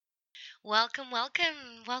Welcome,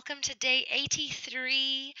 welcome. Welcome to day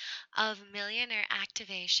 83 of Millionaire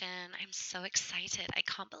Activation. I'm so excited. I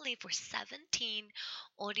can't believe we're 17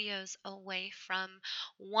 audios away from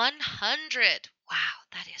 100. Wow,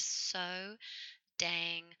 that is so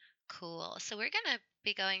dang cool. So, we're going to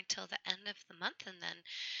be going till the end of the month, and then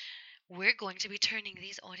we're going to be turning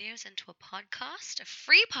these audios into a podcast, a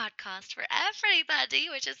free podcast for everybody,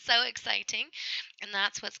 which is so exciting. And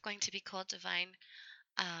that's what's going to be called Divine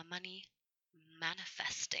Money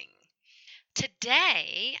Manifesting.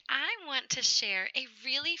 Today, I want to share a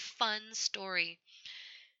really fun story.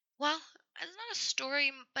 Well, it's not a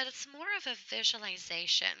story, but it's more of a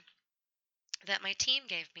visualization that my team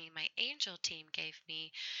gave me, my angel team gave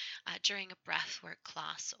me during a breathwork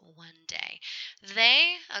class one day.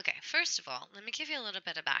 Okay, first of all, let me give you a little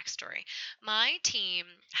bit of backstory. My team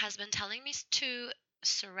has been telling me to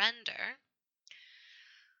surrender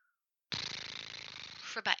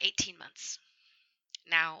for about 18 months.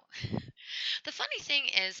 Now, the funny thing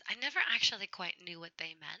is, I never actually quite knew what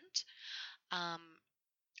they meant. Um,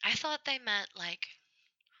 I thought they meant like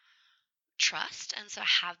trust, and so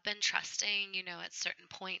I have been trusting, at certain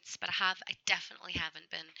points, but I definitely haven't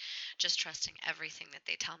been just trusting everything that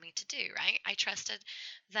they tell me to do, right? I trusted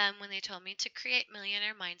them when they told me to create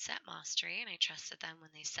Millionaire Mindset Mastery, and I trusted them when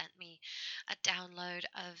they sent me a download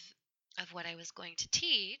of what I was going to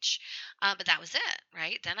teach, but that was it,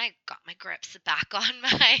 right? Then I got my grips back on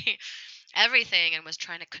my everything and was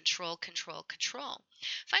trying to control, control, control.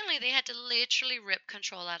 Finally, they had to literally rip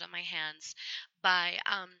control out of my hands by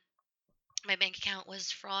my bank account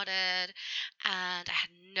was frauded and I had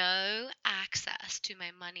no access to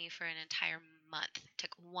my money for an entire month. It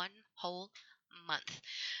took one whole month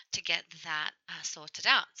to get that sorted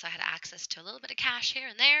out. So I had access to a little bit of cash here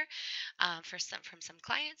and there from some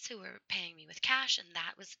clients who were paying me with cash, and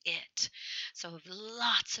that was it. So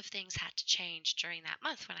lots of things had to change during that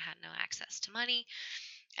month when I had no access to money,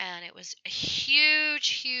 and it was a huge,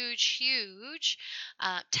 huge, huge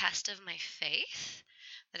test of my faith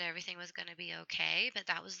that everything was going to be okay. But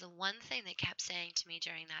that was the one thing they kept saying to me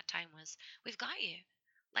during that time was, "We've got you.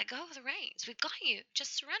 Let go of the reins. We've got you.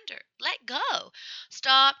 Just surrender. Let go.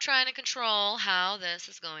 Stop trying to control how this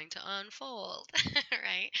is going to unfold."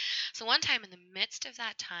 Right? So one time in the midst of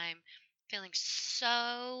that time, feeling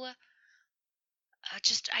so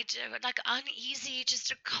like uneasy,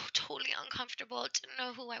 just totally uncomfortable, didn't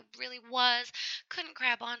know who I really was, couldn't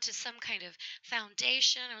grab onto some kind of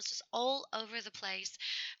foundation. I was just all over the place.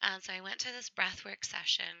 And so I went to this breathwork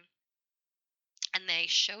session, and they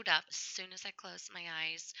showed up as soon as I closed my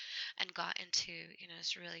eyes and got into,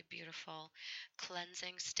 this really beautiful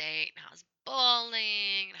cleansing state. And I was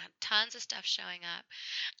bawling and I had tons of stuff showing up.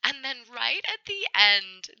 And then right at the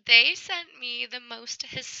end, they sent me the most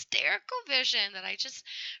hysterical vision that I just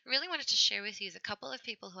really wanted to share with you. The couple of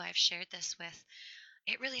people who I've shared this with,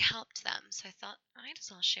 it really helped them. So I thought, I might as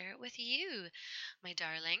well share it with you, my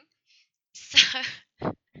darling. So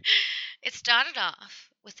it started off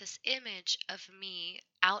with this image of me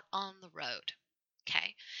out on the road.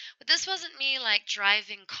 Okay. But this wasn't me like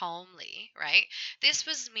driving calmly, right? This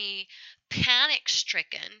was me panic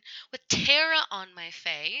stricken with terror on my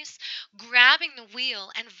face, grabbing the wheel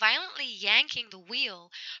and violently yanking the wheel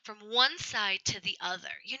from one side to the other.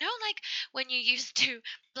 Like when you used to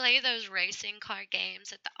play those racing car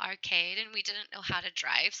games at the arcade and we didn't know how to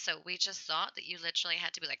drive, so we just thought that you literally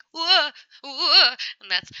had to be like, whoa, whoa, and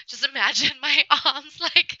that's just imagine my arms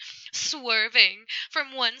like swerving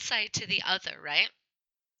from one side to the other, right?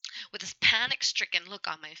 With this panic stricken look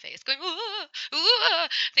on my face, going, ooh, ooh,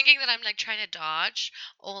 thinking that I'm like trying to dodge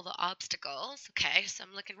all the obstacles. Okay, so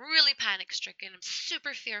I'm looking really panic stricken. I'm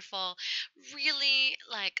super fearful, really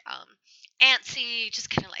like antsy, just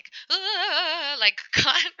kind of like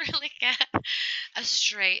can't really get a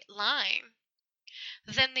straight line.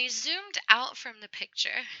 Then they zoomed out from the picture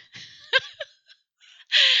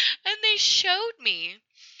and they showed me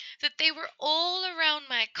that they were all around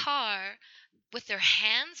my car with their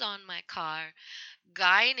hands on my car,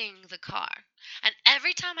 guiding the car. And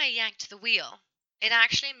every time I yanked the wheel, it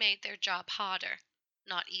actually made their job harder,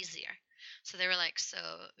 not easier. So they were like, "So,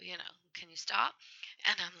 can you stop?"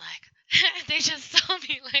 And I'm like, they just saw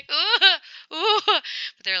me like, "Ooh, ooh."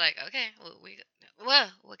 But they're like, "Okay, we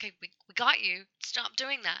got you. Stop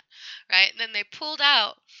doing that." Right? And then they pulled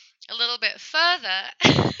out a little bit further,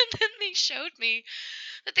 and then they showed me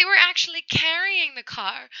that they were actually carrying the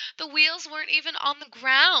car. The wheels weren't even on the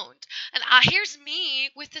ground. And here's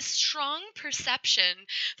me with this strong perception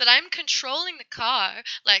that I'm controlling the car,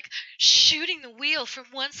 like shooting the wheel from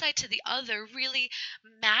one side to the other, really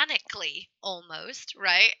manically almost,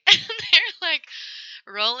 right? And they're like,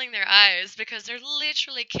 rolling their eyes because they're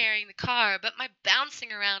literally carrying the car, but my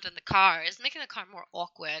bouncing around in the car is making the car more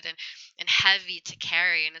awkward and heavy to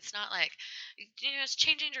carry. And it's not like, it's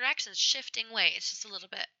changing directions, shifting weight. It's just a little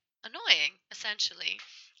bit annoying, essentially.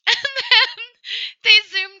 And then they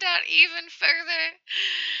zoomed out even further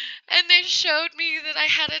and they showed me that I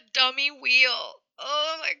had a dummy wheel.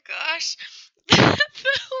 Oh my gosh. The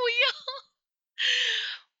wheel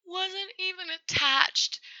wasn't even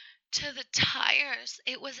attached to the tires.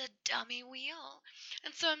 It was a dummy wheel.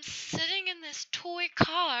 And so I'm sitting in this toy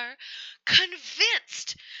car,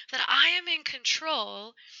 convinced that I am in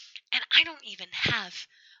control, and I don't even have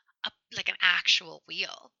like an actual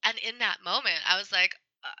wheel. And in that moment, I was like,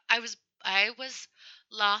 I was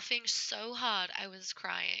laughing so hard I was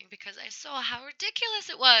crying because I saw how ridiculous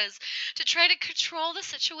it was to try to control the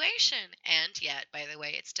situation. And yet, by the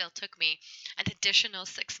way, it still took me an additional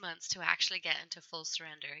 6 months to actually get into full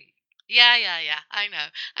surrender. Yeah, yeah, yeah. I know.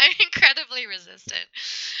 I'm incredibly resistant.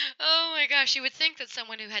 Oh my gosh, you would think that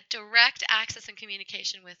someone who had direct access and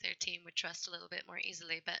communication with their team would trust a little bit more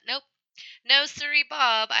easily, but nope. No, sorry,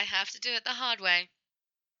 Bob. I have to do it the hard way.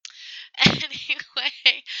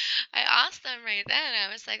 Anyway, I asked them right then.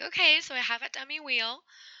 I was like, okay, so I have a dummy wheel.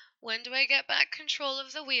 When do I get back control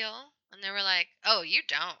of the wheel? And they were like, oh, you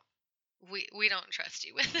don't. We don't trust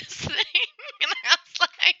you with this thing. And I was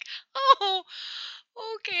like, oh,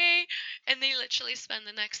 okay. And they literally spend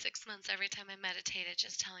the next 6 months every time I meditated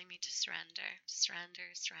just telling me to surrender,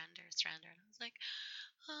 surrender, surrender, surrender. And I was like,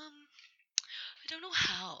 I don't know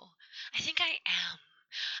how. I think I am.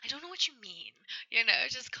 I don't know what you mean.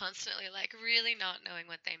 Just constantly like really not knowing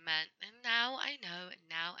what they meant. And now I know, and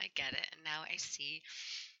now I get it, and now I see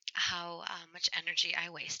how much energy I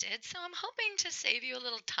wasted. So I'm hoping to save you a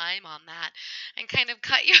little time on that and kind of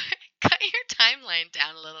cut your cut your timeline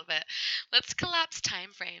down a little bit. Let's collapse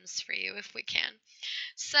time frames for you if we can.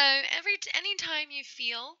 So anytime you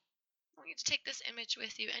feel, I want you to take this image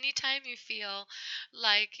with you. Anytime you feel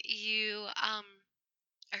like you are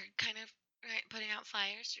kind of right putting out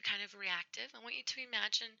fires, you're kind of reactive. I want you to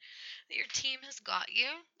imagine that your team has got you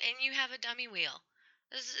and you have a dummy wheel.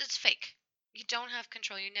 It's fake. You don't have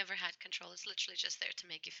control. You never had control. It's literally just there to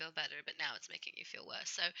make you feel better, but now it's making you feel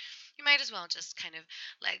worse. So you might as well just kind of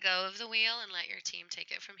let go of the wheel and let your team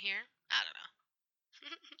take it from here. I don't know.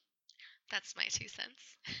 That's my 2 cents.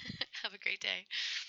 Have a great day.